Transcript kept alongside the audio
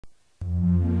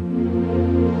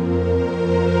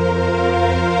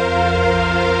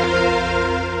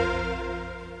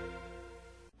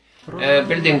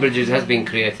Building bridges has been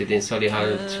created in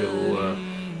Solihull to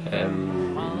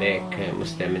make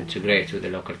Muslim integrate with the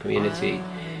local community.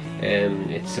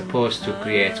 It's supposed to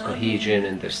create cohesion,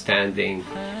 understanding,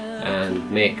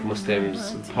 and make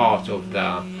Muslims part of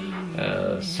the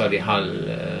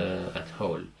Solihull at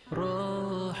whole.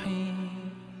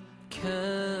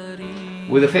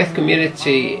 With the faith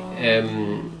community,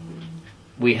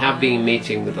 we have been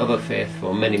meeting with other faith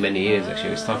for many years.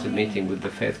 Actually, we started meeting with the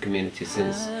faith community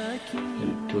since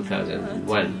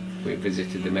 2001. We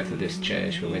visited the Methodist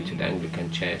Church, we went to the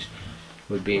Anglican Church,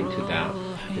 we've been to the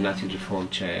United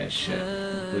Reformed Church,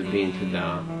 we've been to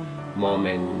the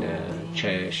Mormon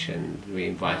Church, and we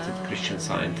invited Christian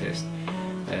Scientists.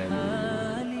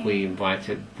 We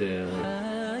invited the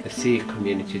Sikh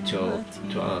community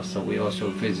to us, and we also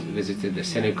visited the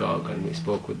synagogue, and we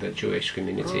spoke with the Jewish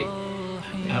community.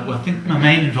 Well, I think my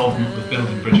main involvement with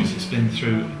building bridges has been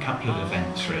through a couple of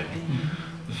events, really.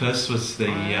 The first was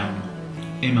the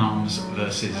Imams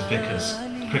versus Vicars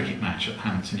cricket match at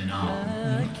Hampton in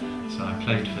Arden. So I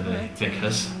played for the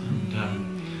Vicars and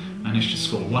managed to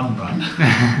score 1 run,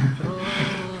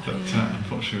 but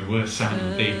unfortunately we were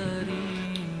soundly beaten.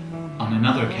 On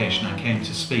another occasion I came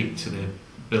to speak to the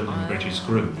Building Bridges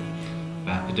group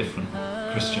about the different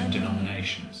Christian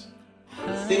denominations.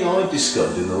 The thing I've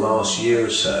discovered in the last year or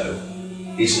so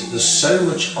is that there's so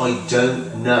much I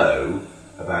don't know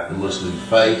about the Muslim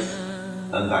faith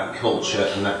and that culture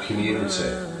and that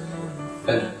community.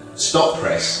 And stop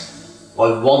press,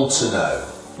 I want to know,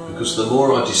 because the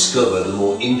more I discover, the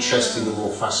more interesting, the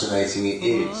more fascinating it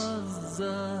is.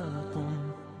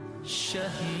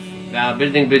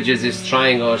 Building Bridges is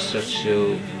trying also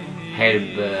to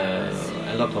help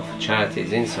a lot of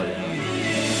charities in Solihull.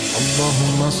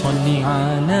 اللهم صل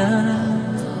على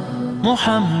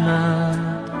محمد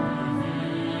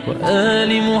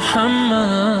وآل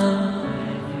محمد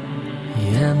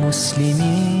يا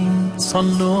مسلمين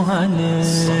صلوا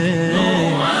عليه.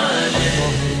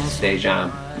 Stage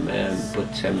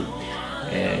put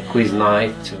quiz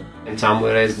night, and time we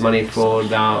raised money for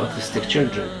the autistic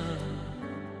children.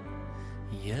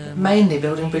 Mainly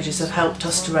Building Bridges have helped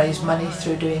us to raise money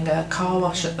through doing a car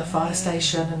wash at the fire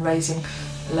station and raising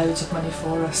loads of money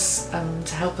for us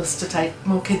to help us to take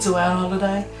more kids away on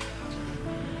holiday.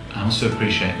 I also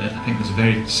appreciate that I think there's a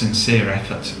very sincere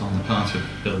effort on the part of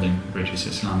Building Bridges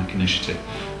Islamic Initiative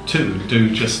to do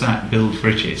just that, build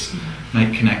bridges,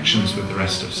 make connections with the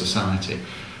rest of society,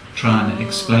 try and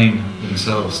explain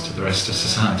themselves to the rest of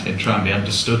society and try and be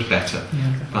understood better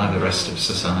by the rest of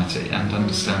society and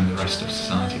understand the rest of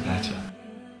society better.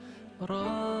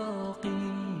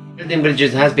 Building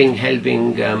Bridges has been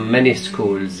helping many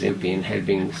schools. We've been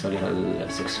helping Solihull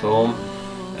Sixth Form,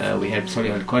 we help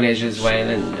Solihull College as well,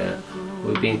 and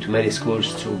we've been to many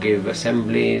schools to give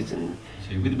assemblies. And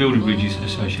so with the Building Bridges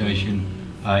Association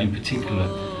in particular,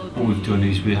 what we've done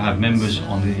is we have members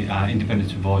on the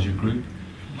Independent Advisory Group.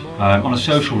 On a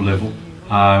social level,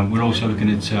 we're also looking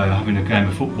at having a game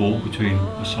of football between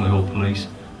the Solihull Police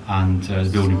and the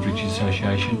Building Bridges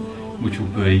Association, which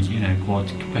will be, quite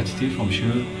competitive, I'm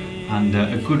sure, and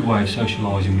a good way of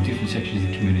socialising with different sections of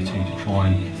the community to try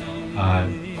and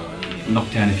knock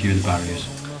down a few of the barriers.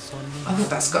 I think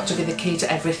that's got to be the key to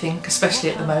everything,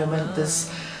 especially at the moment. There's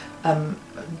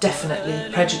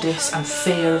definitely prejudice and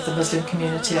fear of the Muslim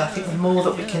community. I think the more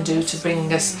that we can do to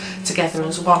bring us together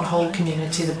as one whole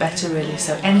community, the better, really.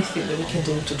 So anything that we can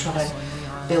do to try and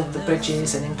build the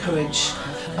bridges and encourage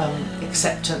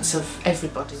acceptance of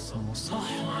everybody.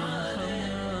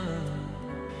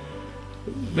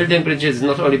 Building bridges,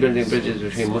 not only building bridges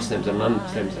between Muslims and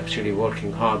non-Muslims, actually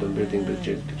working hard on building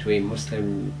bridges between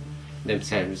Muslims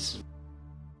themselves.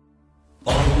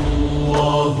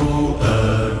 Allahu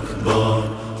Akbar,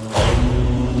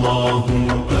 Allahu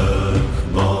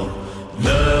Akbar,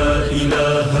 La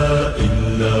ilaha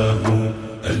illahu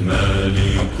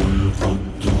al-Malikul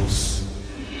Quddus.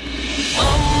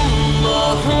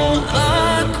 Allahu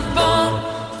Akbar,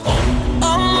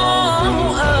 Allahu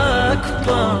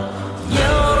Akbar,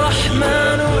 Ya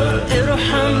Rahmanu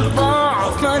irham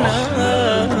da'fana.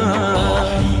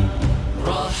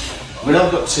 When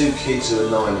I've got 2 kids who are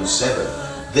 9 and 7,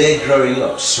 they're growing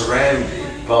up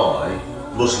surrounded by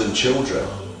Muslim children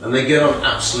and they get on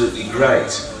absolutely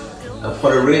great. And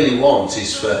what I really want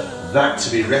is for that to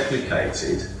be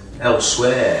replicated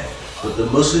elsewhere, but the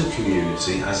Muslim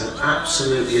community has an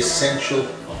absolutely essential,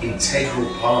 integral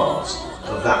part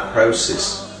of that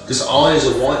process. Because I, as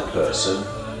a white person,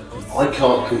 I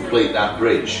can't complete that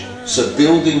bridge. So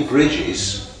building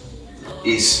bridges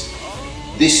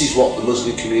this is what the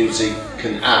Muslim community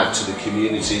can add to the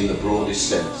community in the broadest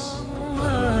sense.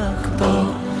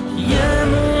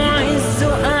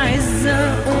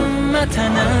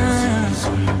 أمتنا.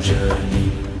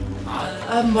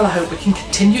 Well, I hope we can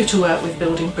continue to work with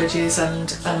building bridges,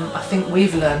 and I think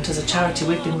we've learnt as a charity,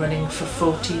 we've been running for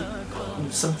 40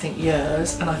 something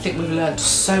years, and I think we've learnt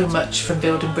so much from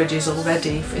building bridges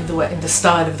already in the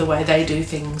style of the way they do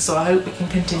things. So I hope we can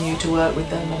continue to work with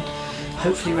them and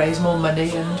hopefully raise more money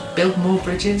and build more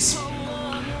bridges.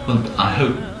 Well, I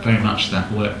hope very much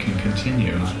that work can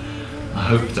continue. I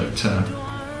hope that,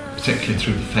 particularly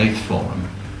through the Faith Forum,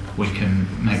 we can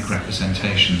make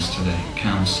representations to the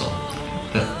Council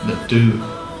that do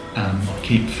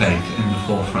keep faith in the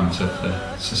forefront of the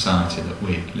society that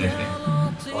we live in.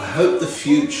 I hope the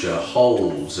future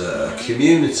holds a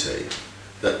community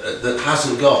that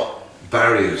hasn't got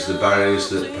barriers, the barriers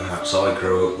that perhaps I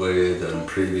grew up with and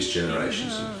previous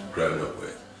generations have grown up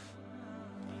with.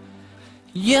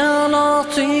 يا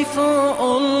لطيف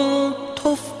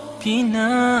ألطف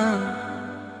بنا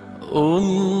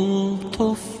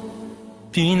ألطف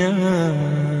بنا